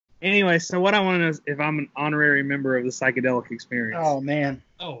Anyway, so what I want to know is if I'm an honorary member of the Psychedelic experience. Oh man.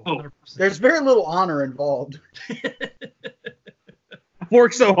 Oh, 100%. There's very little honor involved. I've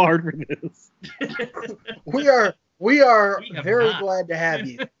worked so hard for this. We are We have very not. glad to have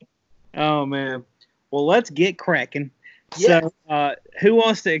you. Oh man. Well, let's get cracking. Yes. So, who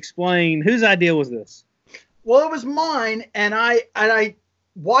wants to explain whose idea was this? Well, it was mine, and I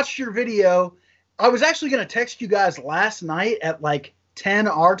watched your video. I was actually going to text you guys last night at like 10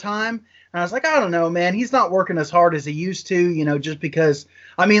 our time, and I was like, I don't know, man. He's not working as hard as he used to, you know, just because.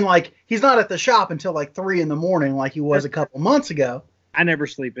 I mean, like, he's not at the shop until like 3 in the morning like he was a couple months ago. I never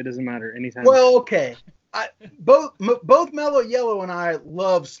sleep. It doesn't matter anytime. Well, okay. Both Mellow Yellow and I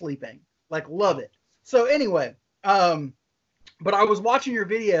love sleeping, like love it. So anyway, but I was watching your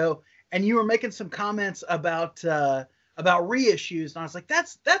video and you were making some comments about reissues, and I was like,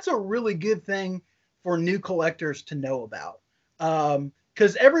 that's a really good thing for new collectors to know about,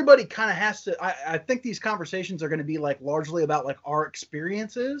 because everybody kind of has to. I think these conversations are going to be like largely about like our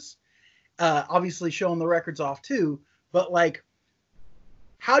experiences, obviously showing the records off too, but like,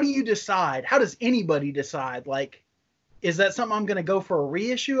 how do you decide? How does anybody decide? Like, is that something I'm going to go for a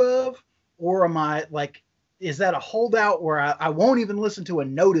reissue of, or am I like, is that a holdout where I won't even listen to a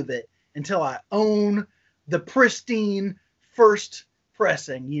note of it until I own the pristine first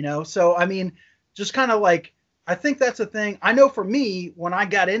pressing, you know? So, I mean, just kind of like, I think that's a thing. I know for me, when I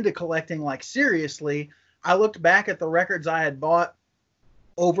got into collecting, like seriously, I looked back at the records I had bought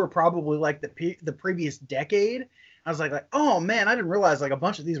over probably like the previous decade. I was like, oh man, I didn't realize like a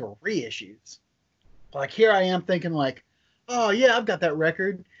bunch of these were reissues. Like here I am thinking like, oh yeah, I've got that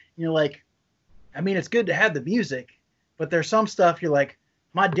record. You know, like, I mean, it's good to have the music, but there's some stuff you're like,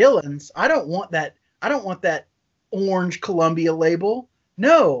 my Dylan's, I don't want that orange Columbia label.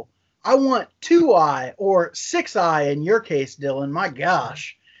 No, I want 2i or 6i in your case, Dylan. My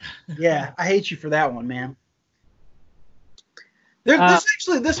gosh. Yeah, I hate you for that one, man.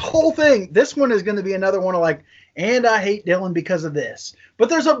 This whole thing, this one is going to be another one of like, and I hate Dylan because of this. But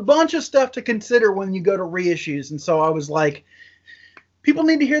there's a bunch of stuff to consider when you go to reissues. And so I was like, people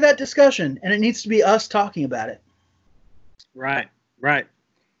need to hear that discussion, and it needs to be us talking about it. Right.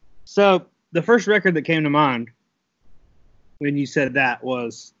 So the first record that came to mind when you said that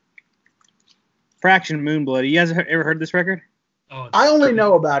was Fraction Moonblood. You guys ever heard this record? Oh, I only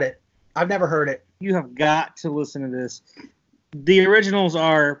know about it. I've never heard it. You have got to listen to this. The originals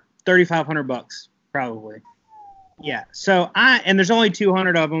are $3,500 probably. Yeah. So and there's only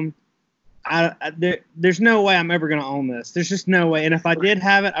 200 of them. There's no way I'm ever going to own this. There's just no way. And if I did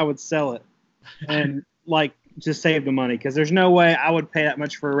have it, I would sell it and like just save the money, because there's no way I would pay that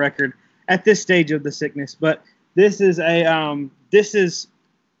much for a record at this stage of the sickness. But this is a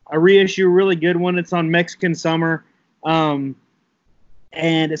reissue, really good one. It's on Mexican Summer, and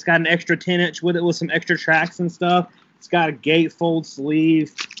it's got an extra 10-inch with it with some extra tracks and stuff. It's got a gatefold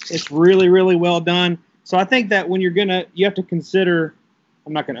sleeve. It's really, really well done. So I think that when you have to consider.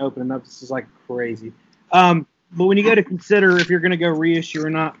 I'm not going to open it up. This is like crazy. But when you go to consider if you're going to go reissue or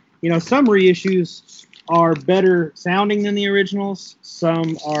not, you know, some reissues are better sounding than the originals.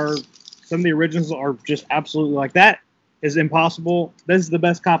 Some of the originals are just absolutely like that is impossible. This is the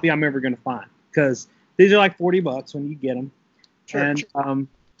best copy I'm ever going to find, because these are like $40 when you get them. Sure, and sure.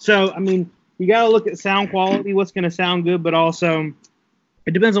 So I mean, you got to look at sound quality, what's going to sound good, but also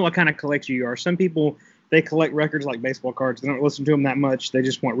it depends on what kind of collector you are. Some people, they collect records like baseball cards. They don't listen to them that much. They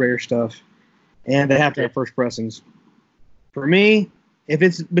just want rare stuff, and they have to have first pressings. For me, if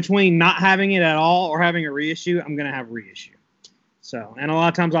it's between not having it at all or having a reissue, I'm going to have a reissue. So, and a lot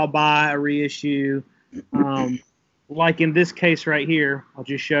of times I'll buy a reissue. Like in this case right here, I'll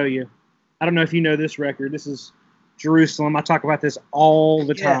just show you. I don't know if you know this record. This is Jerusalem. I talk about this all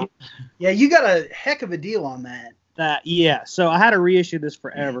the time. Yeah, you got a heck of a deal on that. Yeah. So I had to reissue this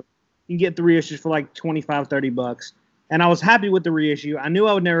forever. You can get the reissues for like $25-$30, and I was happy with the reissue. I knew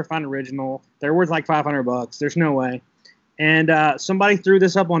I would never find original. They're worth like $500. There's no way. And somebody threw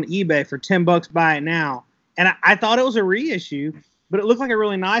this up on eBay for $10. Buy it now. And I thought it was a reissue, but it looked like a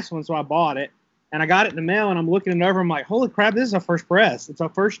really nice one, so I bought it. And I got it in the mail, and I'm looking it over. I'm like, holy crap, this is a first press. It's a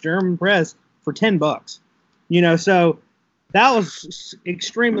first German press for $10. You know, so that was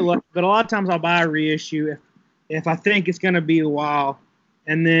extremely lucky. But a lot of times I'll buy a reissue if I think it's going to be a while.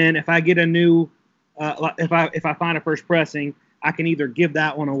 And then if I get a new, if I find a first pressing, I can either give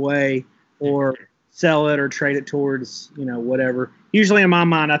that one away or sell it or trade it towards, you know, whatever. Usually in my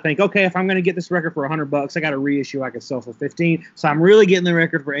mind, I think, okay, if I'm going to get this record for $100, I got a reissue I can sell for $15. So I'm really getting the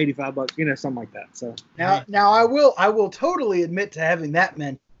record for $85, you know, something like that. So now I will totally admit to having that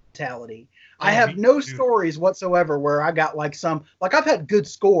mentality. I have no stories whatsoever where I got like I've had good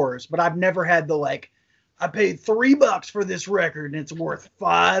scores, but I've never had the like, I paid $3 for this record and it's worth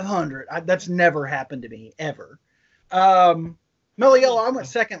 500. That's never happened to me ever. Mellow Yellow, I went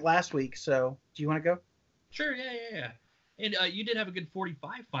second last week, so do you want to go? Sure, yeah. And you did have a good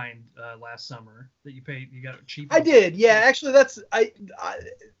 45 find last summer that you paid. You got it cheap. I did, yeah. Actually,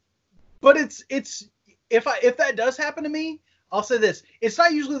 but it's if that does happen to me, I'll say this: it's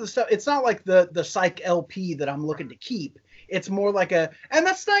not usually the stuff. It's not like the Psych LP that I'm looking to keep. It's more like and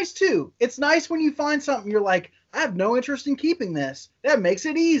that's nice too. It's nice when you find something you're like, I have no interest in keeping this. That makes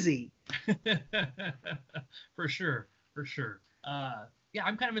it easy. For sure. Yeah,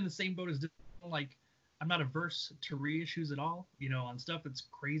 I'm kind of in the same boat as like. I'm not averse to reissues at all, on stuff that's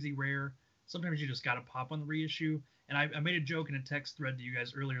crazy rare. Sometimes you just got to pop on the reissue. And I made a joke in a text thread to you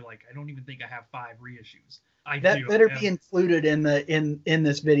guys earlier, like, I don't even think I have 5 reissues. That better be included in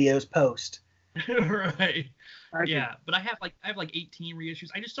this video's post. Right. Yeah, but I have like 18 reissues.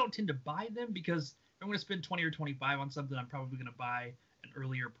 I just don't tend to buy them because if I'm going to spend 20 or 25 on something, I'm probably going to buy an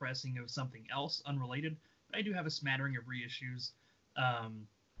earlier pressing of something else unrelated. But I do have a smattering of reissues.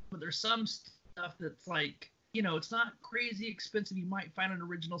 But there's some stuff that's like, it's not crazy expensive. You might find an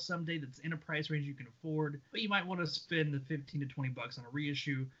original someday that's in a price range you can afford, but you might want to spend the $15 to $20 on a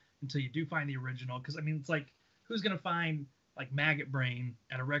reissue until you do find the original. Because I mean, it's like, who's gonna find like Maggot Brain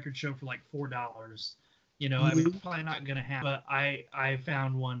at a record show for like $4? I mean, probably not gonna happen. But I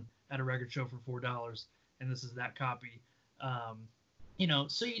found one at a record show for $4, and this is that copy.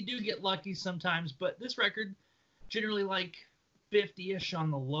 So you do get lucky sometimes, but this record generally like 50-ish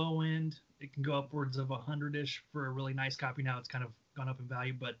on the low end. It can go upwards of 100-ish for a really nice copy. Now it's kind of gone up in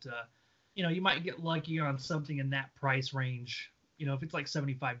value, but you might get lucky on something in that price range. If it's like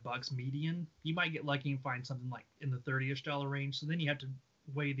 $75 median, you might get lucky and find something like in the $30-ish range. So then you have to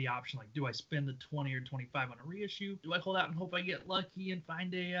weigh the option, like, do I spend the 20 or 25 on a reissue? Do I hold out and hope I get lucky and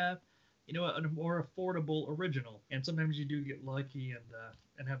find a more affordable original? And sometimes you do get lucky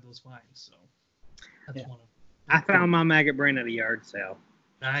and have those finds. So that's one of them. I found my Maggot Brain at a yard sale.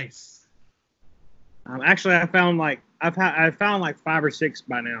 Nice. Actually, I found like 5 or 6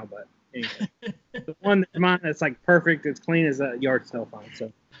 by now, but anyway, the one that's mine that's like perfect, it's clean as a yard sale find.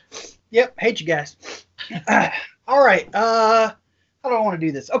 So, yep, hate you guys. All right, how do I want to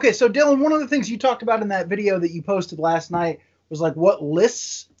do this? Okay, so Dylan, one of the things you talked about in that video that you posted last night was like what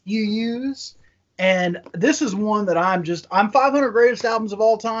lists you use, and this is one that I'm 500 greatest albums of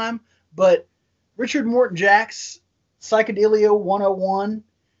all time, but Richard Morton Jack's Psychedelia 101.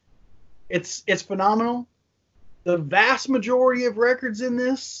 It's phenomenal. The vast majority of records in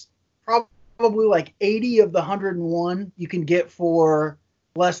this, probably like 80 of the 101, you can get for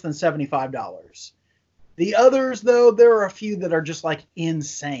less than $75. The others, though, there are a few that are just like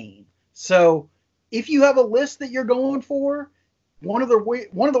insane. So if you have a list that you're going for, one of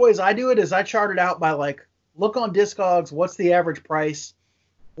the ways I do it is I chart it out by like, look on Discogs, what's the average price?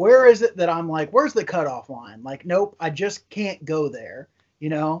 Where is it that I'm like, where's the cutoff line? Like, nope, I just can't go there,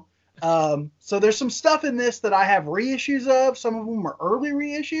 So there's some stuff in this that I have reissues of. Some of them are early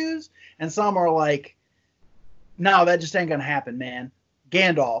reissues, and some are like, no, that just ain't gonna happen, man.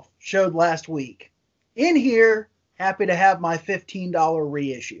 Gandalf showed last week. In here, happy to have my $15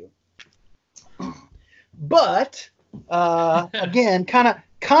 reissue. But again, kind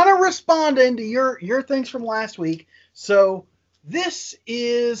of responding to your things from last week. So this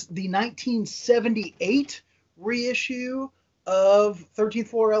is the 1978 reissue of 13th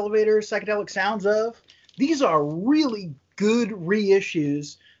Floor Elevator, Psychedelic Sounds of. These are really good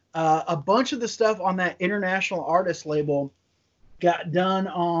reissues. A bunch of the stuff on that International Artist label got done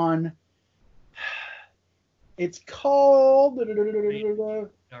on, it's called Radar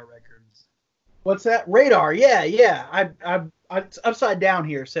Records. What's that? Radar. Yeah. It's upside down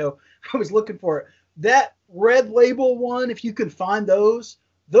here, so I was looking for it. That red label one, if you can find those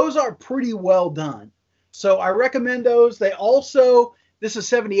are pretty well done. So I recommend those. They also, this is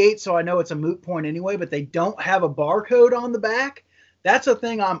 78, so I know it's a moot point anyway, but they don't have a barcode on the back. That's a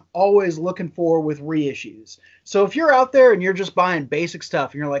thing I'm always looking for with reissues. So if you're out there and you're just buying basic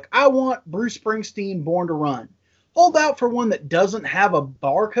stuff and you're like, I want Bruce Springsteen Born to Run, hold out for one that doesn't have a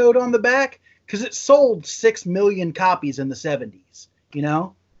barcode on the back because it sold 6 million copies in the 70s. You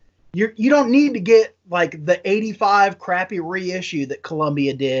don't need to get like the 85 crappy reissue that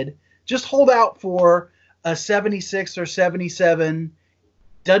Columbia did. Just hold out for a 76 or 77,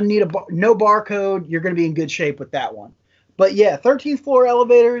 doesn't need no barcode. You're going to be in good shape with that one. But yeah, 13th Floor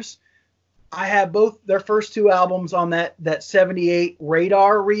Elevators, I have both their first 2 albums on that 78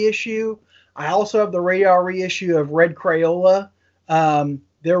 Radar reissue. I also have the Radar reissue of Red Crayola.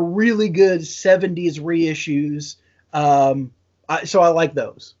 They're really good 70s reissues. So I like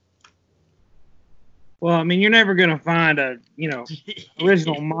those. Well, I mean, you're never gonna find a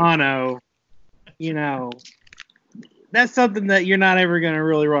original mono. That's something that you're not ever gonna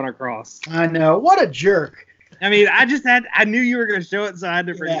really run across. I know. What a jerk. I mean, I knew you were gonna show it, so I had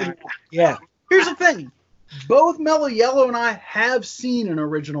to forget it. Yeah. Here's the thing. Both Mellow Yellow and I have seen an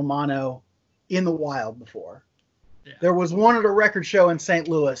original mono in the wild before. Yeah. There was one at a record show in St.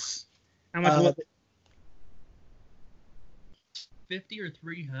 Louis. How much was it? 50 or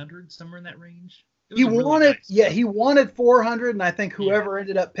 300, somewhere in that range. He wanted 400, and I think whoever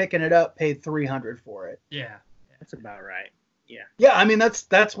ended up picking it up paid 300 for it. Yeah. That's about right. Yeah. Yeah, I mean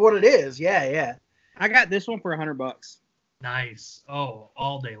that's what it is. Yeah. I got this one for $100. Nice. Oh,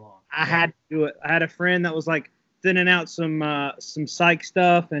 all day long. I had to do it. I had a friend that was like thinning out some Psych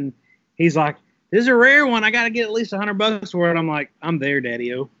stuff, and he's like, "This is a rare one. I got to get at least $100 for it." I'm like, "I'm there,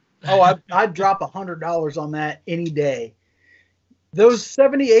 Daddy-o." Oh, I'd drop $100 on that any day. Those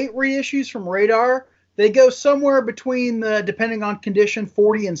 78 reissues from Radar, they go somewhere between depending on condition,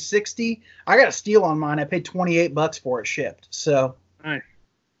 40 and 60. I got a steal on mine. I paid $28 for it shipped. So. Nice.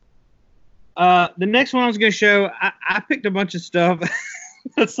 The next one I was going to show, I picked a bunch of stuff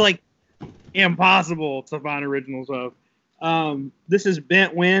that's like impossible to find originals of. This is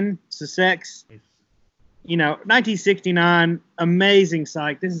Bent Wind, Sussex. 1969, amazing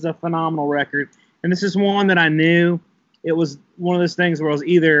Psych. This is a phenomenal record. And this is one that I knew. It was one of those things where it was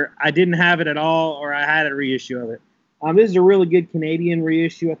either I didn't have it at all or I had a reissue of it. This is a really good Canadian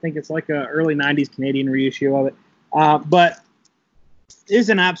reissue. I think it's like a early 90s Canadian reissue of it. But it is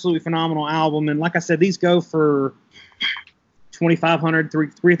an absolutely phenomenal album. And like I said, these go for $2,500,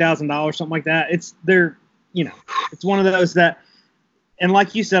 $3,000, something like that. It's one of those that, and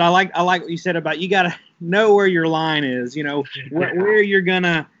like you said, I like what you said about you got to know where your line is, where you're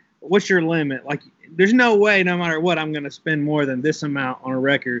gonna, what's your limit? Like, there's no way, no matter what, I'm gonna spend more than this amount on a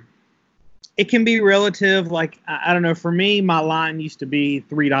record. It can be relative. Like, I don't know. For me, my line used to be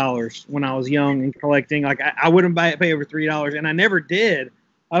 $3 when I was young and collecting. Like, I wouldn't pay over $3, and I never did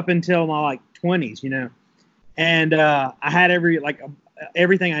up until my 20s, And I had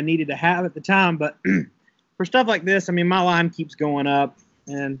everything I needed to have at the time. But for stuff like this, I mean, my line keeps going up,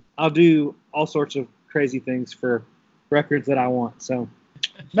 and I'll do all sorts of crazy things for records that I want. So.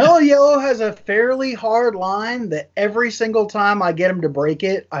 Mellow Yellow has a fairly hard line that every single time I get him to break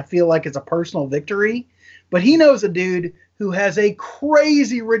it, I feel like it's a personal victory. But he knows a dude who has a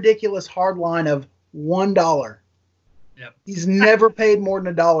crazy, ridiculous hard line of $1. Yep. He's never paid more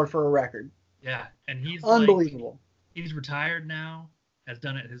than $1 for a record. Yeah, and he's unbelievable. He's retired now, has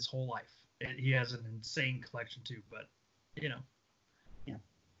done it his whole life. He has an insane collection too, but Yeah.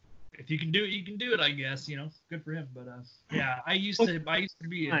 If you can do it, you can do it, I guess. Good for him. But yeah, I used to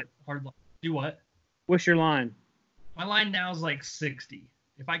be a hard line. Do what? What's your line? My line now is like 60.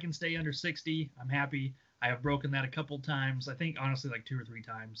 If I can stay under 60, I'm happy. I have broken that a couple times. I think honestly like 2 or 3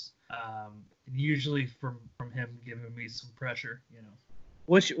 times. And usually from him giving me some pressure.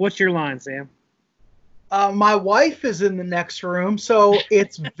 What's your line, Sam? My wife is in the next room, so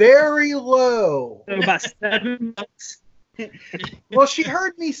it's very low. So about $7. Well, she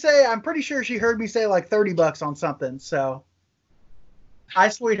heard me say, I'm pretty sure she heard me say like $30 on something. So, hi,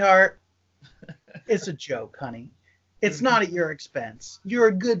 sweetheart. It's a joke, honey. It's not at your expense. You're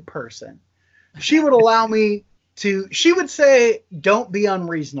a good person. She would allow me to, she would say, don't be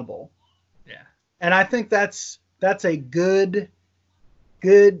unreasonable. Yeah. And I think that's a good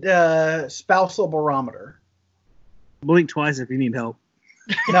spousal barometer. Blink twice if you need help.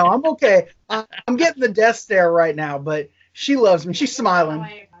 No, I'm okay. I'm getting the death stare right now, but she loves me. She's smiling.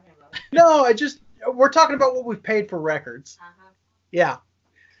 No, we're talking about what we've paid for records. Yeah.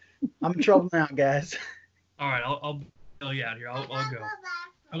 I'm in trouble now, guys. All right, I'll bail you out here. I'll go.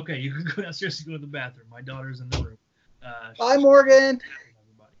 Okay, you can go downstairs and go to the bathroom. My daughter's in the room. Bye, Morgan.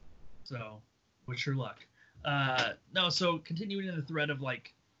 So, wish her luck. No, so continuing in the thread of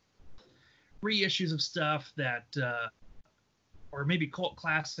reissues of stuff that or maybe cult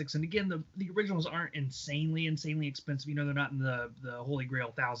classics, and again, the originals aren't insanely expensive. They're not in the Holy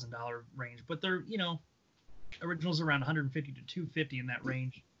Grail $1,000 range, but they're originals around $150 to $250 in that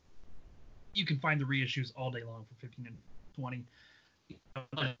range. You can find the reissues all day long for $15 and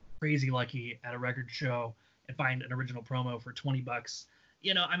 $20. Crazy lucky at a record show and find an original promo for $20.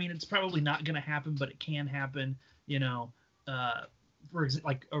 It's probably not going to happen, but it can happen. For example,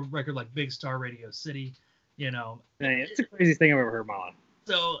 like a record like Big Star Radio City. It's the craziest thing I've ever heard in my life.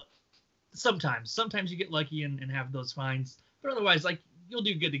 So sometimes you get lucky and have those finds, but otherwise, you'll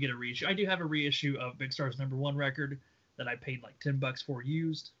do good to get a reissue. I do have a reissue of Big Star's #1 record that I paid like $10 for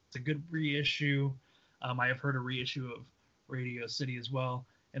used. It's a good reissue. I have heard a reissue of Radio City as well,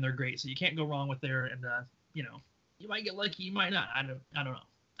 and they're great. So you can't go wrong with there. And you know, you might get lucky, you might not. I don't know.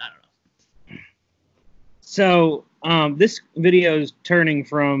 So this video is turning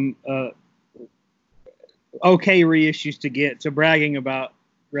from okay reissues to get to bragging about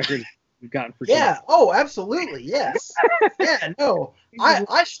records we've gotten for yeah. cheap. Oh, absolutely. Yes. Yeah. No.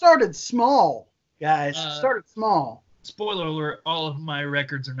 I started small, guys. Started small. Spoiler alert: all of my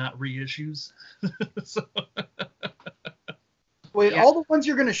records are not reissues. So, wait, all the ones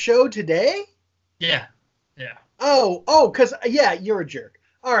you're going to show today? Yeah. Because you're a jerk.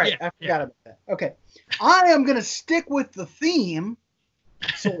 All right, I forgot about that. Okay, I am going to stick with the theme,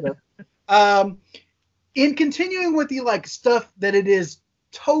 sort of. In continuing with the stuff that it is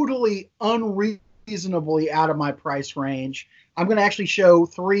totally unreasonably out of my price range, I'm going to actually show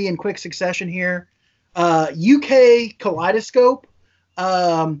 3 in quick succession here. UK Kaleidoscope.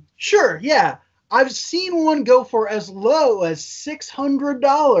 Sure, yeah. I've seen one go for as low as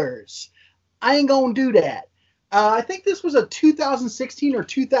 $600. I ain't gonna do that. I think this was a 2016 or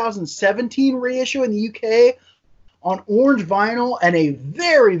 2017 reissue in the UK on orange vinyl and a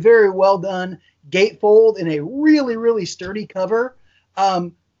very, very well done gatefold in a really, really sturdy cover.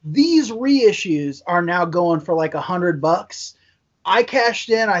 These reissues are now going for like $100. I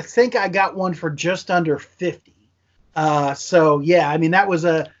cashed in. I think I got one for just under 50. So yeah, I mean that was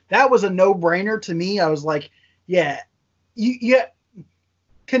a no-brainer to me. I was like,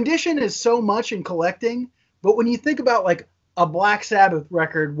 condition is so much in collecting, but when you think about like a Black Sabbath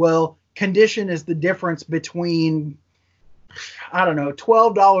record, well, condition is the difference between, I don't know,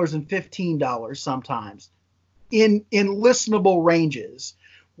 $12 and $15 sometimes in listenable ranges.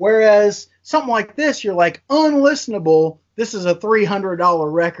 Whereas something like this, you're like, unlistenable, this is a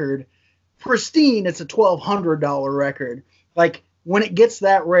 $300 record. Pristine, it's a $1,200 record. Like, when it gets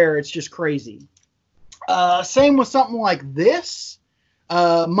that rare, it's just crazy. Same with something like this.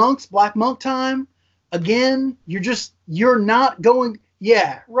 Monks, Black Monk Time. Again, you're not going,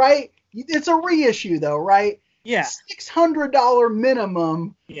 yeah, right? It's a reissue, though, right? Yeah. $600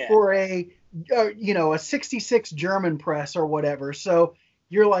 minimum for a 66 German press or whatever. So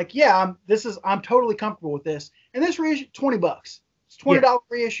you're like, yeah, I'm totally comfortable with this. And this reissue, $20. It's $20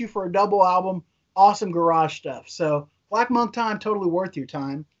 reissue for a double album. Awesome garage stuff. So Black Monk Time, totally worth your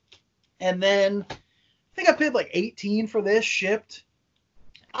time. And then I think I paid like $18 for this shipped.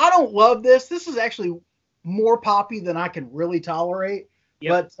 I don't love this. This is actually more poppy than I can really tolerate.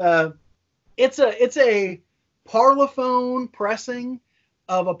 Yep. But it's a Parlophone pressing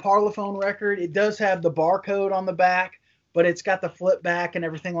of a Parlophone record. It does have the barcode on the back, but it's got the flip back and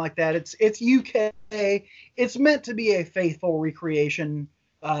everything like that. It's UK. It's meant to be a faithful recreation,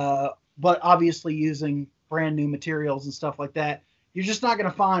 but obviously using brand new materials and stuff like that. You're just not going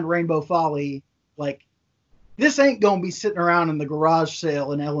to find Rainbow Folly. Like, this ain't going to be sitting around in the garage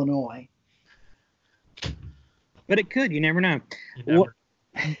sale in Illinois. But it could. You never know.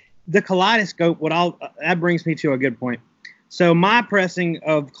 The Kaleidoscope, that brings me to a good point. So my pressing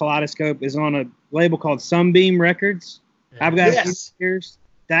of Kaleidoscope is on a label called Sunbeam Records. Yeah. I've got a few years.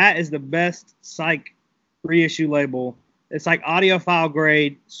 That is the best Psych reissue label. It's like audiophile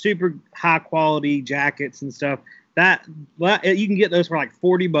grade, super high quality jackets and stuff. You can get those for like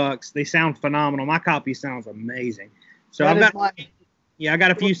 $40. They sound phenomenal. My copy sounds amazing. So I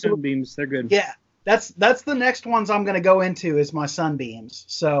got a few Sunbeams. They're good. Yeah, that's the next ones I'm going to go into is my Sunbeams.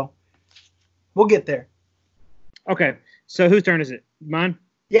 So we'll get there. Okay. So whose turn is it? Mine?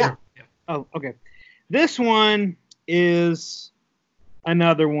 Yeah. Oh, okay. This one is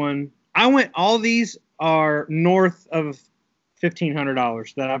another one. All these are north of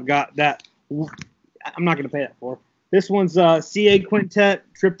 $1,500 that I've got that I'm not going to pay that for. This one's CA Quintet,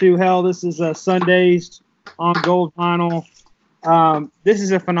 Trip Through Hell. This is Sundays on gold vinyl. This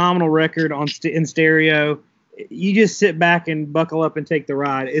is a phenomenal record in stereo. You just sit back and buckle up and take the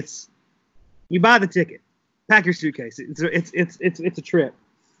ride. You buy the ticket, pack your suitcase. It's a trip.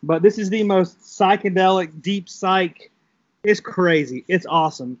 But this is the most psychedelic, deep psych. It's crazy. It's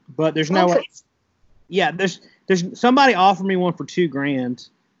awesome. But there's no way. Yeah, there's somebody offered me one for $2,000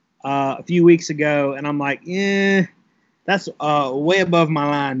 a few weeks ago, and I'm like, that's way above my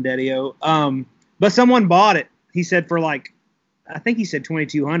line, Daddy-O. But someone bought it. He said for like, I think he said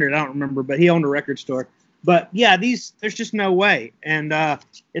 $2,200. I don't remember, but he owned a record store. But yeah, there's just no way, and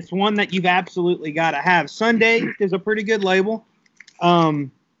it's one that you've absolutely got to have. Sunday is a pretty good label. There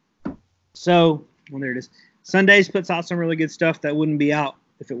it is. Sundays puts out some really good stuff that wouldn't be out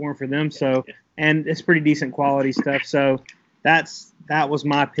if it weren't for them. So, and it's pretty decent quality stuff. So that was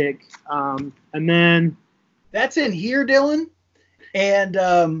my pick. And then That's in here, Dylan. And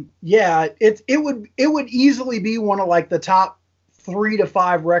yeah, it would easily be one of like the top 3 to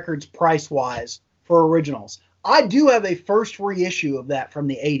 5 records price wise for originals. I do have a first reissue of that from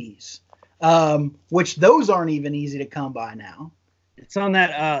the 80s, which those aren't even easy to come by now. It's on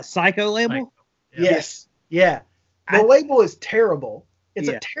that Psycho label? Yeah. Yes. Yeah. The label is terrible. It's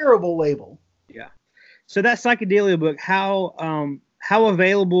a terrible label. Yeah. So that Psychedelia book, how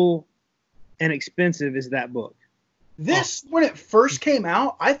available and expensive is that book? This, when it first came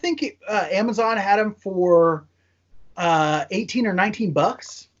out, I think Amazon had them for 18 or 19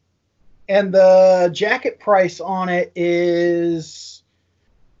 bucks. And the jacket price on it is,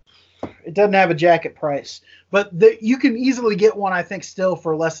 it doesn't have a jacket price, but you can easily get one, I think, still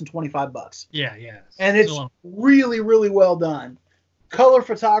for less than 25 bucks. Yeah, yeah. And it's really, really well done. Color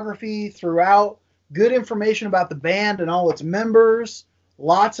photography throughout, good information about the band and all its members,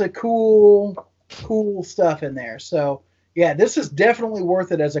 lots of cool stuff in there. So, yeah, this is definitely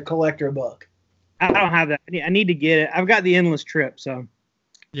worth it as a collector book. I don't have that. I need to get it. I've got the Endless Trip, so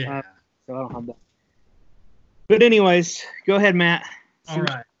yeah. So I don't have that. But anyways, go ahead, Matt. All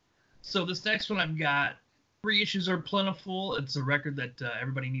right. So this next one I've got, reissues are plentiful. It's a record that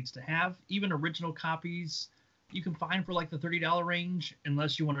everybody needs to have. Even original copies you can find for like the $30 range,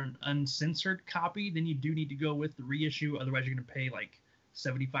 unless you want an uncensored copy. Then you do need to go with the reissue. Otherwise, you're going to pay like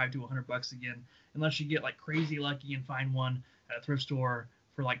 $75 to $100 again, unless you get like crazy lucky and find one at a thrift store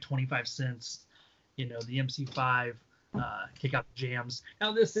for like 25 cents. You know, the MC5, Kick Out the Jams.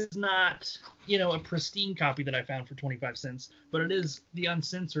 Now, this is not, a pristine copy that I found for 25 cents, but it is the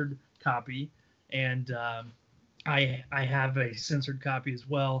uncensored copy. And I have a censored copy as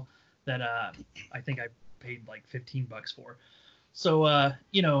well that I think I paid like $15 for. So,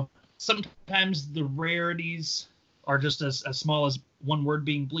 sometimes the rarities are just as small as one word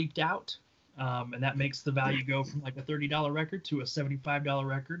being bleeped out. And that makes the value go from like a $30 record to a $75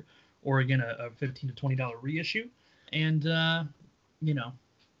 record, or again, a $15 to $20 reissue. And,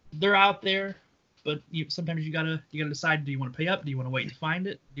 they're out there, but sometimes you gotta decide, do you want to pay up? Do you want to wait to find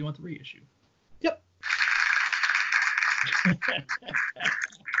it? Do you want the reissue? Yep.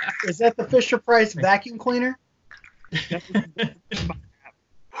 Is that the Fisher-Price vacuum cleaner?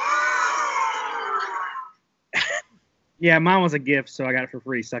 Yeah, mine was a gift, so I got it for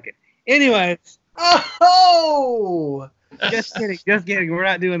free. Suck it. Anyways. Oh! Just kidding. We're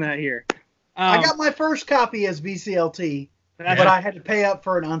not doing that here. I got my first copy as BCLT, but I had to pay up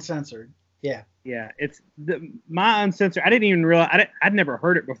for an uncensored. Yeah. Yeah, it's my uncensored. I didn't even realize. I'd never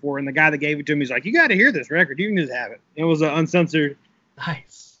heard it before, and the guy that gave it to me was like, "You got to hear this record. You can just have it." It was uncensored.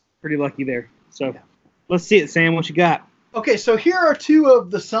 Nice. Pretty lucky there. So, let's see it, Sam. What you got? Okay, so here are 2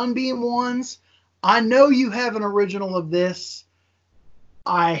 of the Sunbeam ones. I know you have an original of this.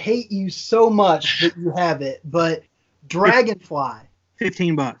 I hate you so much that you have it, but Dragonfly.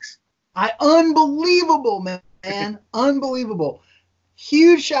 $15. Unbelievable, man. Unbelievable.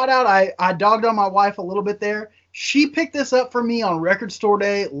 Huge shout out. I dogged on my wife a little bit there. She picked this up for me on Record Store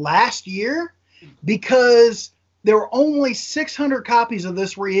Day last year because there were only 600 copies of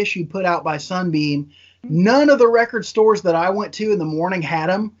this reissue put out by Sunbeam. None of the record stores that I went to in the morning had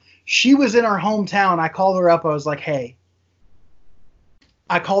them. She was in her hometown. I called her up. I was like, hey,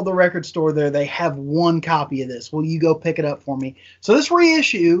 I called the record store there. They have 1 copy of this. Will you go pick it up for me? So this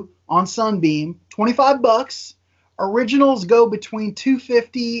reissue on Sunbeam, $25. Originals go between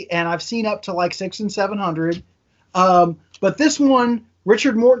 $250 and I've seen up to like $600 and $700. But this one,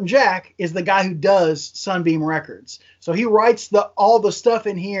 Richard Morton Jack, is the guy who does Sunbeam Records. So he writes all the stuff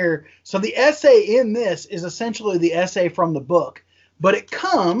in here. So the essay in this is essentially the essay from the book, but it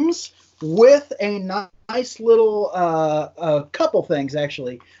comes with a nice little couple things,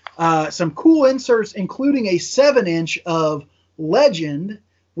 actually. Some cool inserts, including a 7-inch of Legend,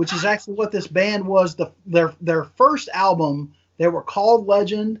 which is actually what this band was. Their first album, they were called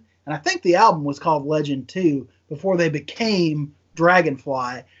Legend, and I think the album was called Legend too, before they became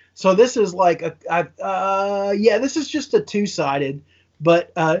Dragonfly. So this is like this is just a 2-sided,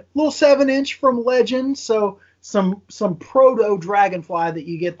 but little 7-inch from Legend. So some proto Dragonfly that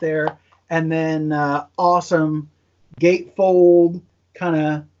you get there, and then awesome gatefold kind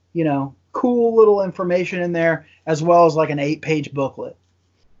of cool little information in there, as well as like an 8-page booklet.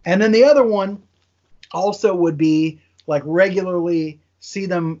 And then the other one also would be like regularly see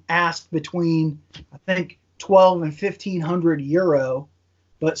them asked between, I think, 12 and 1,500 euro.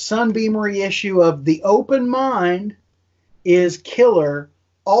 But Sunbeam reissue of The Open Mind is killer.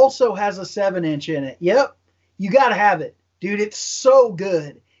 Also has a 7-inch in it. Yep, you got to have it. Dude, it's so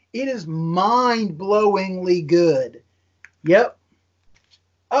good. It is mind-blowingly good. Yep.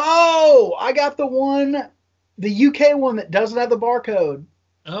 Oh, I got the one the UK one that doesn't have the barcode.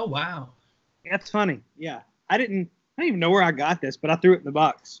 Oh wow. That's funny. Yeah. I didn't even know where I got this, but I threw it in the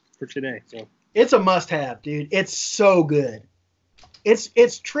box for today. So It's a must-have, dude. It's so good. It's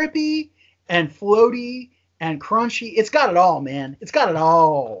trippy and floaty and crunchy. It's got it all, man. It's got it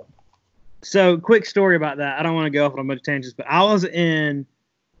all. So, quick story about that. I don't want to go off on a bunch of tangents, but I was in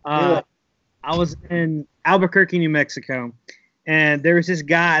Albuquerque, New Mexico, and there was this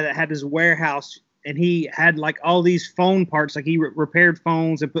guy that had this warehouse, and he had like all these phone parts, like he repaired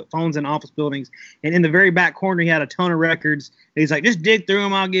phones and put phones in office buildings. And in the very back corner, he had a ton of records. And he's like, just dig through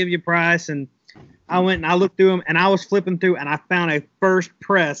them, I'll give you a price. And I went and I looked through them, and I was flipping through, and I found a first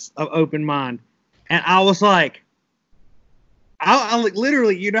press of Open Mind, and I was like. I like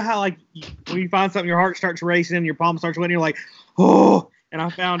literally, you know how like when you find something, your heart starts racing, and your palm starts sweating, you're like, oh. And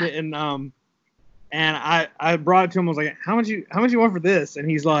I found it, and I brought it to him. I was like, how much you want for this? And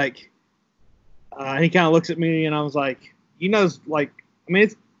he's like, he kind of looks at me, and I was like, like, I mean,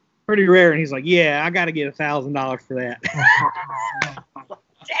 it's pretty rare. And he's like, yeah, I got to get $1,000 for that.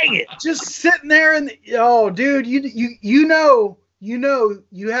 Dang it! Just sitting there and dude, you know,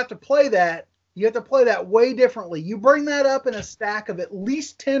 you have to play that. You have to play that way differently. You bring that up in a stack of at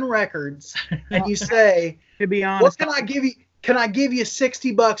least 10 records, and you say, to be honest, what can I give you? Can I give you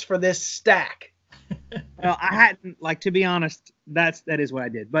 $60 for this stack? Well, I hadn't, like, to be honest, that is what I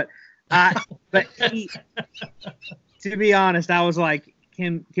did. But to be honest, I was like,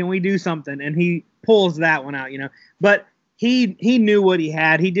 can we do something? And he pulls that one out, you know. But he knew what he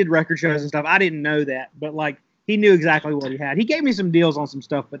had. He did record shows and stuff. I didn't know that, but like he knew exactly what he had. He gave me some deals on some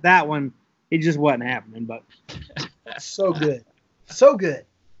stuff, but that one, it just wasn't happening. But so good, so good.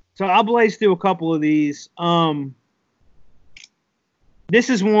 So I'll blaze through a couple of these. This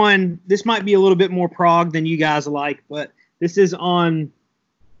is one. This might be a little bit more prog than you guys like, but this is on.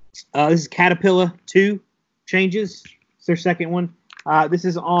 This is Caterpillar 2 Changes. It's their second one. This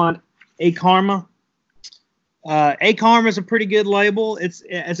is on A Karma. A Karma is a pretty good label. It's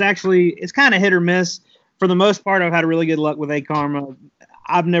kind of hit or miss. For the most part, I've had really good luck with A Karma.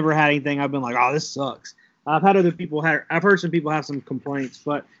 I've never had anything I've been like, oh, this sucks. I've heard some people have some complaints,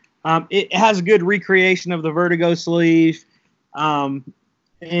 but it has a good recreation of the Vertigo sleeve,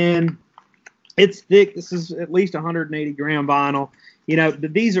 and it's thick. This is at least 180 gram vinyl. You know,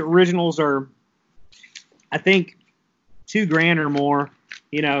 these originals are, I think, $2,000 or more.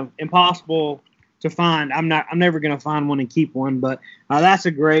 You know, impossible to find. I'm never gonna find one and keep one, but that's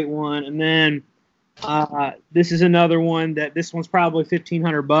a great one. And then this is another one this one's probably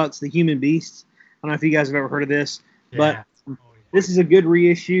 $1,500. The Human Beasts. I don't know if you guys have ever heard of this, but this is a good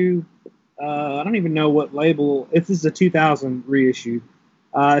reissue. I don't even know what label. This is a 2000 reissue.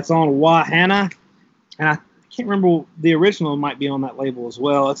 It's on Wahana, and I can't remember. The original might be on that label as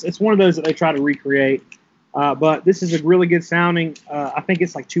well. It's one of those that they try to recreate. But this is a really good sounding. I think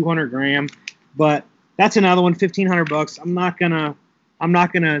it's like 200 gram, but that's another one, $1,500. I'm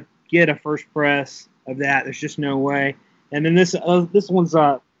not gonna get a first press of that. There's just no way. And then this one's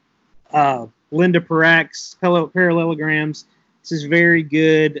Linda Parak's Parallelograms. This is very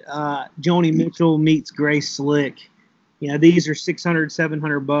good. Joni Mitchell meets Grace Slick. You know, these are $600,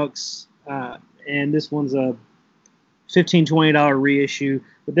 $700, and this one's a $15, $20 reissue.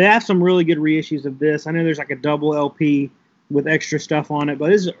 But they have some really good reissues of this. I know there's like a double LP with extra stuff on it,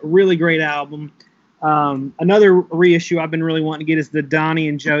 but it's a really great album. Another reissue I've been really wanting to get is the Donnie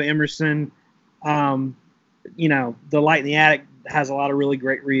and Joe Emerson. You know, The Light in the Attic has a lot of really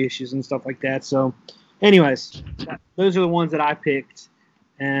great reissues and stuff like that. So, anyways, those are the ones that I picked.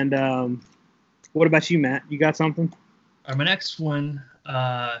 And what about you, Matt? You got something? My next one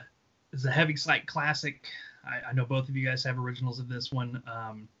is a Heavy Psych classic. I know both of you guys have originals of this one.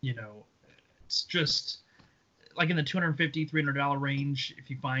 You know, it's just like in the $250, $300 range. If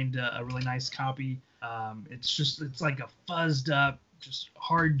you find a really nice copy, it's like a fuzzed up, just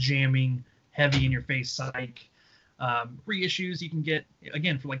hard jamming, heavy in your face Psych. Reissues you can get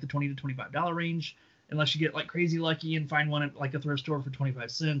again for like the $20 to $25 range, unless you get like crazy lucky and find one at like a thrift store for 25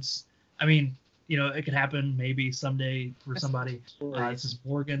 cents. I mean, you know, it could happen maybe someday for somebody. This is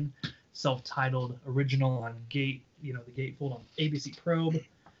Morgan, self-titled original on Gate, you know, the gatefold on ABC Probe.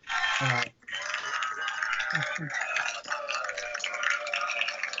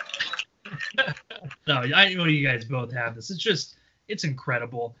 No, I know you guys both have this. It's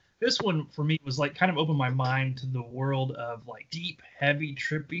incredible. This one for me was like kind of opened my mind to the world of like deep, heavy,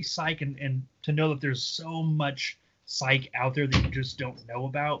 trippy Psych, and to know that there's so much Psych out there that you just don't know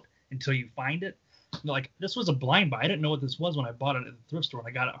about until you find it. Like, this was a blind buy. I didn't know what this was when I bought it at the thrift store, and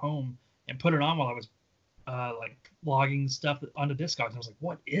I got it home and put it on while I was like logging stuff onto Discogs. And I was like,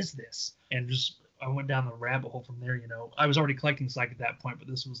 what is this? And just I went down the rabbit hole from there. You know, I was already collecting Psych at that point, but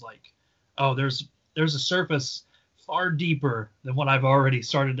this was like, oh, there's a surface far deeper than what I've already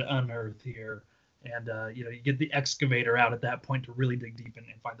started to unearth here. And you know, you get the excavator out at that point to really dig deep and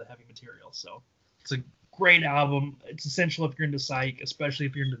find the heavy material. So it's a great album. It's essential if you're into Psych, especially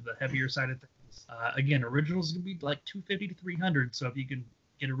if you're into the heavier side of things. Again, originals gonna be like $250 to $300. So if you can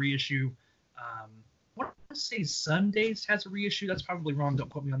get a reissue, I want to say Sundays has a reissue. That's probably wrong. Don't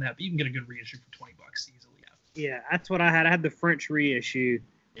quote me on that. But you can get a good reissue for $20 easily. Yeah, that's what I had. I had the French reissue,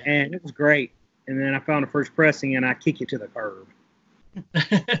 and it was great. And then I found a first pressing, and I kick it to the curb.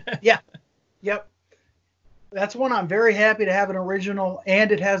 Yeah. Yep. That's one I'm very happy to have an original,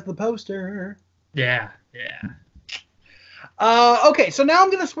 and it has the poster. Yeah. Okay, so now I'm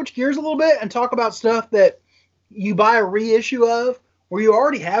going to switch gears a little bit and talk about stuff that you buy a reissue of, where you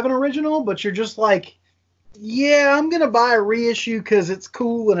already have an original, but you're just like, yeah, I'm going to buy a reissue because it's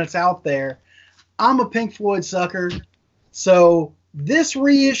cool and it's out there. I'm a Pink Floyd sucker. So this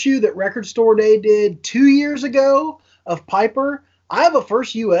reissue that Record Store Day did 2 years ago of Piper, I have a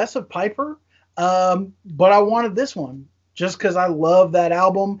first US of Piper, but I wanted this one just because I love that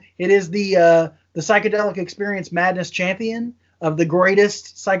album. It is the Psychedelic Experience Madness Champion of the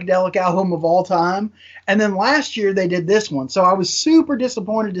greatest psychedelic album of all time. And then last year they did this one. So I was super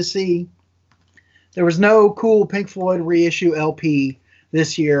disappointed to see there was no cool Pink Floyd reissue LP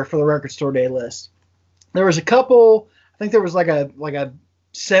this year for the Record Store Day list. There was a couple. I think there was like a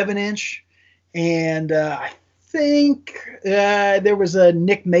 7-inch, and I think there was a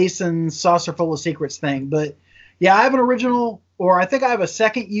Nick Mason Saucer Full of Secrets thing. But yeah, I have an original, or I think I have a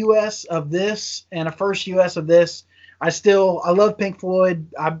second US of this and a first US of this. I love Pink Floyd.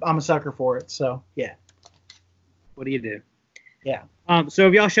 I'm a sucker for it. So yeah. What do you do? Yeah. So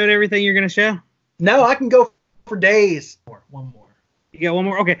have y'all showed everything you're gonna show? No, I can go for days. One more. You got one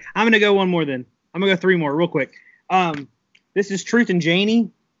more? Okay, I'm gonna go one more then. I'm gonna go 3 more real quick. This is Truth and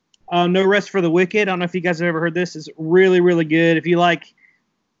Janie. No Rest for the Wicked. I don't know if you guys have ever heard this. It's really, really good. If you like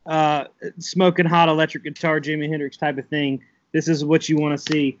smoking hot electric guitar, Jimi Hendrix type of thing, this is what you want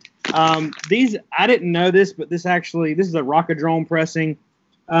to see. These, I didn't know this, but this is a Rockadrome pressing.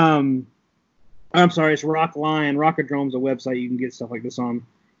 I'm sorry, it's Rock Lion. Rockadrome's a website you can get stuff like this on.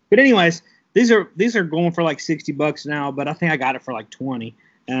 But anyways, these are going for like $60 now, but I think I got it for like 20,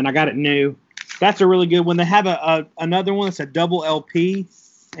 and I got it new. That's a really good one. They have another one that's a double LP,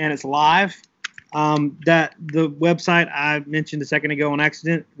 and it's live. That the website I mentioned a second ago on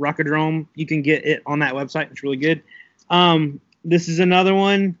accident, Rockadrome, you can get it on that website. It's really good. This is another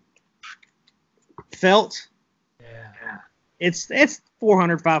one. Felt. Yeah. It's $400,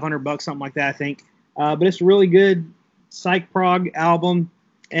 $500, something like that, I think. But it's a really good psych prog album.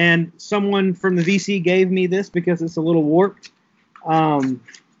 And someone from the VC gave me this because it's a little warped.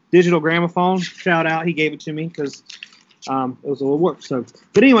 Digital gramophone, shout out. He gave it to me because it was a little warped. So,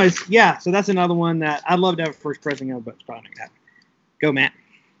 but anyways, yeah. So that's another one that I'd love to have a first pressing of, but it's probably not gonna happen. Go, Matt.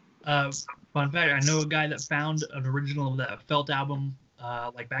 Fun fact: I know a guy that found an original of that Felt album,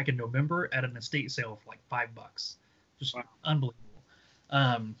 like back in November at an estate sale for like $5. Just wow.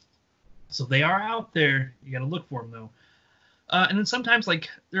 Unbelievable. So they are out there. You got to look for them though. And then sometimes like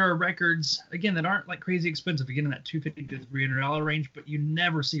there are records again that aren't like crazy expensive, again in that $250 to $300 range, but you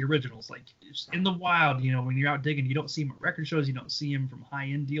never see originals. Like in the wild, you know, when you're out digging, you don't see them at record shows, you don't see them from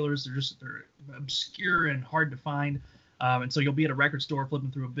high-end dealers. They're obscure and hard to find. And so you'll be at a record store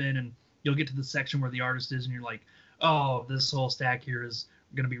flipping through a bin, and you'll get to the section where the artist is, and you're like, oh, this whole stack here is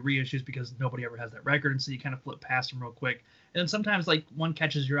going to be reissues because nobody ever has that record, and so you kind of flip past them real quick. And then sometimes like one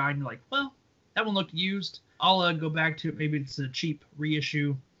catches your eye, and you're like, well, that one looked used. I'll go back to it. Maybe it's a cheap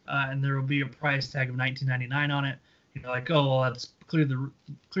reissue, and there will be a price tag of $19.99 on it. You know, like, oh, well, that's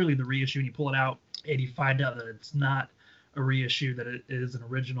clearly the reissue, and you pull it out, and you find out that it's not a reissue, that it is an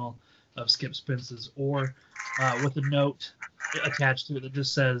original of Skip Spence's, or with a note attached to it that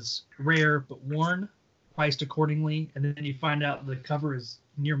just says rare but worn, priced accordingly, and then you find out the cover is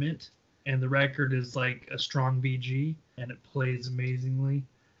near mint, and the record is like a strong VG, and it plays amazingly.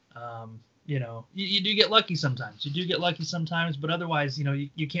 You know, you do get lucky sometimes. But otherwise, you know,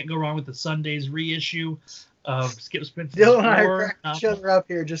 you can't go wrong with the Sunday's reissue of Skip Spence's. Dylan and I are cracking each other up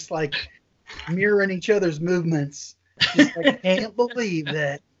here, just like mirroring each other's movements. Just like, I can't believe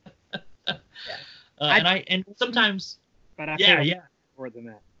that. And sometimes, but I more than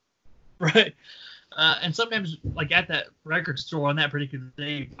that. Right. And sometimes, like at that record store on that particular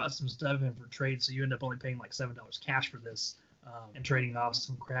day, you bought some stuff in for trade, so you end up only paying like $7 cash for this. And trading off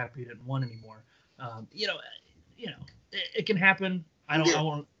some crap you didn't want anymore. You know, it can happen. I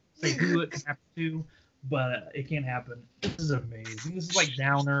won't say who it can happen to, but it can happen. This is amazing. This is like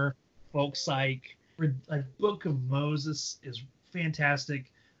Downer. folk psych. Book of Moses is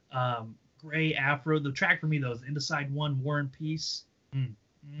fantastic. Gray Afro. The track for me though is Indecide One, War and Peace.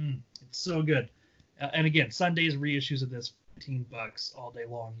 It's so good. And again, Sunday's reissues of this, $15 all day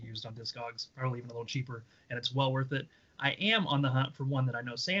long, used on Discogs, probably even a little cheaper, and it's well worth it. I am on the hunt for one that I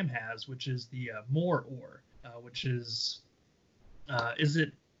know Sam has, which is the More Ore, which is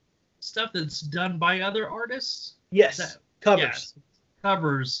it stuff that's done by other artists? Yes, covers. Yes,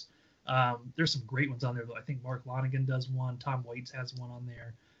 covers. There's some great ones on there though. I think Mark Lonigan does one. Tom Waits has one on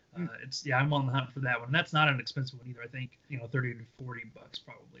there. I'm on the hunt for that one. And that's not an expensive one either. I think $30 to $40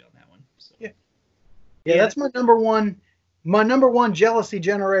 probably on that one. So. Yeah, that's my number one. My number one jealousy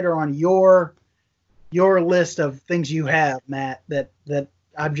generator on your list of things you have, Matt. That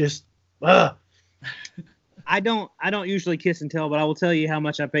I'm just. I don't usually kiss and tell, but I will tell you how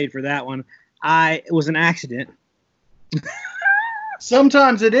much I paid for that one. It was an accident.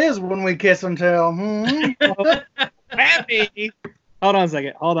 Sometimes it is when we kiss and tell. Happy. Hold on a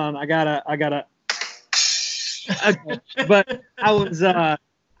second. Hold on. I gotta. Okay. But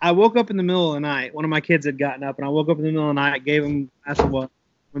I woke up in the middle of the night. One of my kids had gotten up, and I woke up in the middle of the night, gave him a glass of water,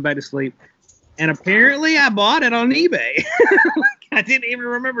 went back to sleep. And apparently I bought it on eBay. I didn't even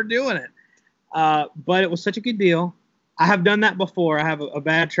remember doing it. But it was such a good deal. I have done that before. I have a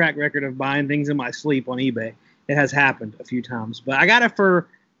bad track record of buying things in my sleep on eBay. It has happened a few times. But I got it for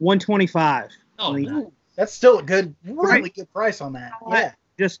 $125. Oh, nice. That's still a really good price on that. Yeah.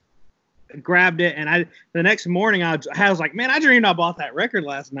 Just grabbed it, and the next morning I was like, man, I dreamed I bought that record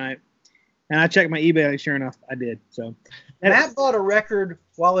last night. And I checked my eBay, and sure enough, I did. So Matt bought a record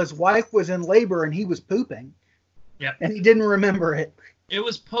while his wife was in labor and he was pooping. Yep. And he didn't remember it. It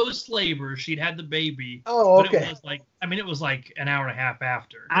was post-labor. She'd had the baby. Oh, okay. But it was like an hour and a half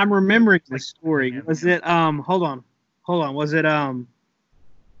after. I'm remembering the story. Was it hold on. Was it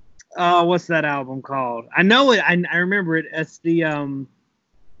what's that album called? I know it. I remember it. It's the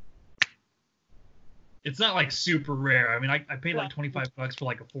It's not like super rare. I mean, I paid like $25 for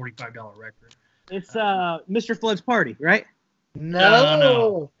like a $45 record. It's Mr. Flood's Party, right?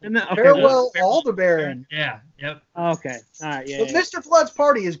 No. Okay. Farewell Aldebaran. Yeah. Yep. Okay. All right. Yeah. But Mr. Flood's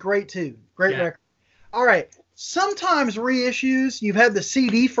Party is great too. Great record. All right. Sometimes reissues, you've had the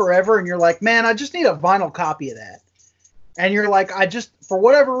CD forever, and you're like, man, I just need a vinyl copy of that. And you're like, I just, for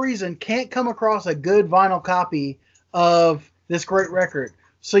whatever reason, can't come across a good vinyl copy of this great record.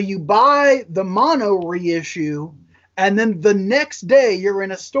 So you buy the mono reissue, and then the next day you're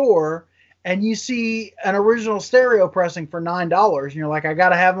in a store and you see an original stereo pressing for $9, and you're like, I got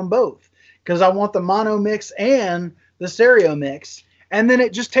to have them both because I want the mono mix and the stereo mix. And then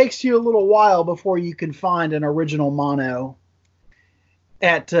it just takes you a little while before you can find an original mono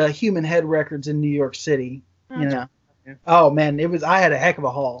at Human Head Records in New York City. You know. Oh man, I had a heck of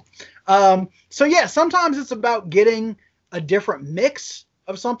a haul. So yeah, sometimes it's about getting a different mix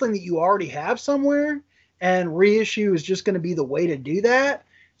of something that you already have somewhere, and reissue is just going to be the way to do that.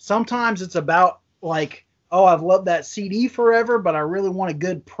 Sometimes it's about like, oh, I've loved that CD forever, but I really want a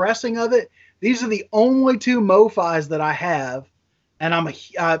good pressing of it. These are the only two MoFis that I have, and I'm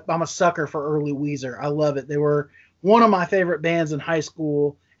a sucker for early Weezer. I love it. They were one of my favorite bands in high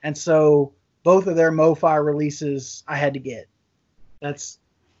school, and so both of their MoFi releases I had to get. That's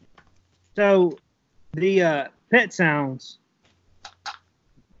so the Pet Sounds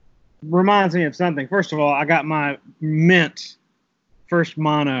reminds me of something. First of all, I got my mint first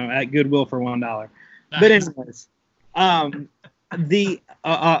mono at Goodwill for $1. Nice. But anyways, the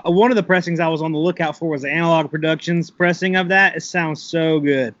one of the pressings I was on the lookout for was the Analog Productions pressing of that. It sounds so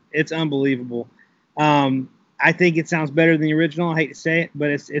good. It's unbelievable. I think it sounds better than the original. I hate to say it, but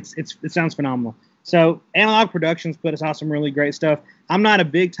it sounds phenomenal. So Analog Productions put us out some really great stuff. I'm not a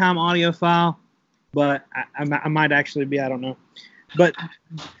big time audiophile, but I might actually be. I don't know. But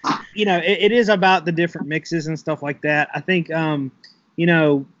it is about the different mixes and stuff like that. I think the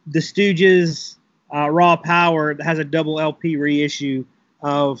Stooges Raw Power has a double LP reissue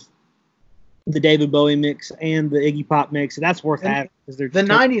of the David Bowie mix and the Iggy Pop mix. So that's worth having. The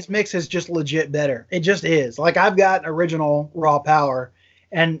 90s mix is just legit better. It just is. Like, I've got original Raw Power,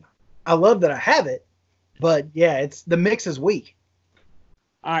 and I love that I have it. But, yeah, the mix is weak.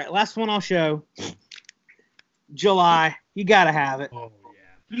 All right, last one I'll show. July. You got to have it. Oh,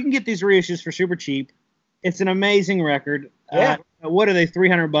 yeah. You can get these reissues for super cheap. It's an amazing record. Yeah. What are they,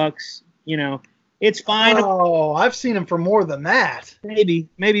 $300? It's fine. Oh, I've seen them for more than that. Maybe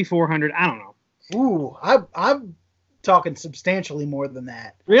 $400. I don't know. Ooh, I'm talking substantially more than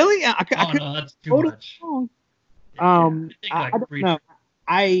that. Really? No, that's too much. I don't know.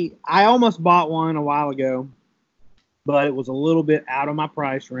 I almost bought one a while ago, but it was a little bit out of my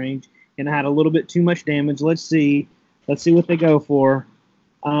price range. and had a little bit too much damage. Let's see what they go for.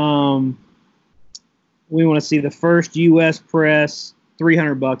 We want to see the first U.S. press.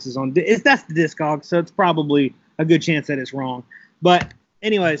 $300 is on. That's the Discog, so it's probably a good chance that it's wrong. But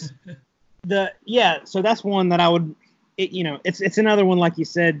anyways, so that's one that I would. It's another one like you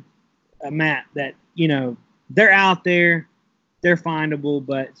said, Matt. That they're out there, they're findable,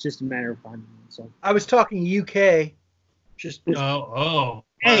 but it's just a matter of finding them. So I was talking UK. Just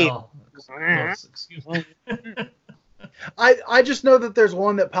hey. Well, excuse me. I just know that there's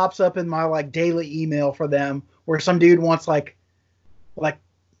one that pops up in my like daily email for them where some dude wants like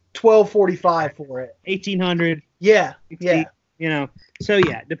 $12.45 for it. 1800. Yeah. So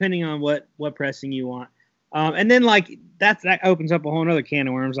yeah, depending on what pressing you want. And then like that opens up a whole other can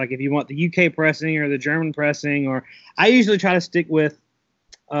of worms. Like if you want the UK pressing or the German pressing, or I usually try to stick with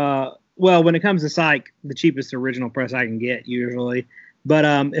when it comes to Psych, the cheapest original press I can get usually. But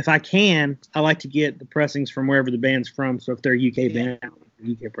if I can, I like to get the pressings from wherever the band's from. So if they're UK band,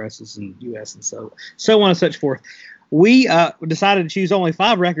 UK presses in US and so on and such forth. We decided to choose only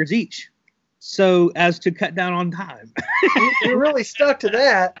 5 records each, so as to cut down on time. We really stuck to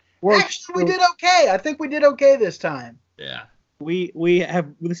that. Actually, we did okay. I think we did okay this time. Yeah. We have.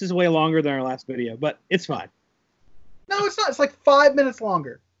 This is way longer than our last video, but it's fine. No, it's not. It's like 5 minutes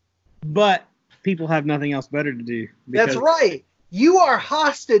longer. But people have nothing else better to do. That's right. You are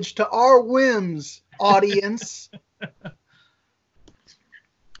hostage to our whims, audience.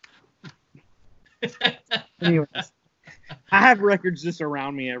 Anyways, I have records just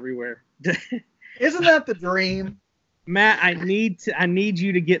around me everywhere. Isn't that the dream? Matt, I need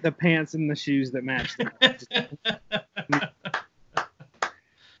you to get the pants and the shoes that match them.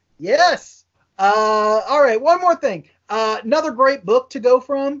 Yes. All right. One more thing. Another great book to go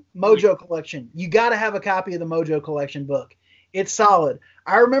from, Mojo Collection. You got to have a copy of the Mojo Collection book. It's solid.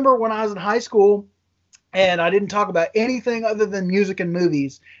 I remember when I was in high school and I didn't talk about anything other than music and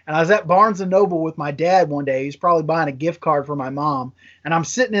movies. And I was at Barnes & Noble with my dad one day. He's probably buying a gift card for my mom. And I'm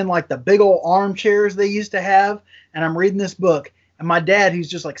sitting in like the big old armchairs they used to have. And I'm reading this book. And my dad, who's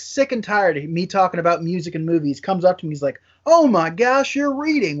just like sick and tired of me talking about music and movies, comes up to me. He's like, "Oh my gosh, you're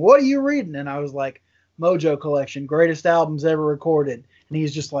reading. What are you reading?" And I was like, "Mojo Collection, greatest albums ever recorded." And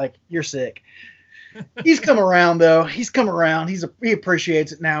he's just like, "You're sick." He's come around though. He's come around. He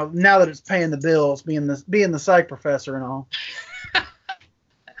appreciates it now that it's paying the bills, being the psych professor and all.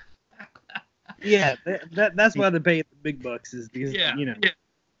 Yeah, that's why they pay the big bucks, is because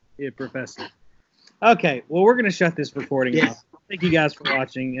you're professor. Okay, well we're gonna shut this recording off. Thank you guys for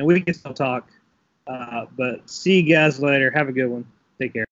watching, and we can still talk. But see you guys later. Have a good one. Take care.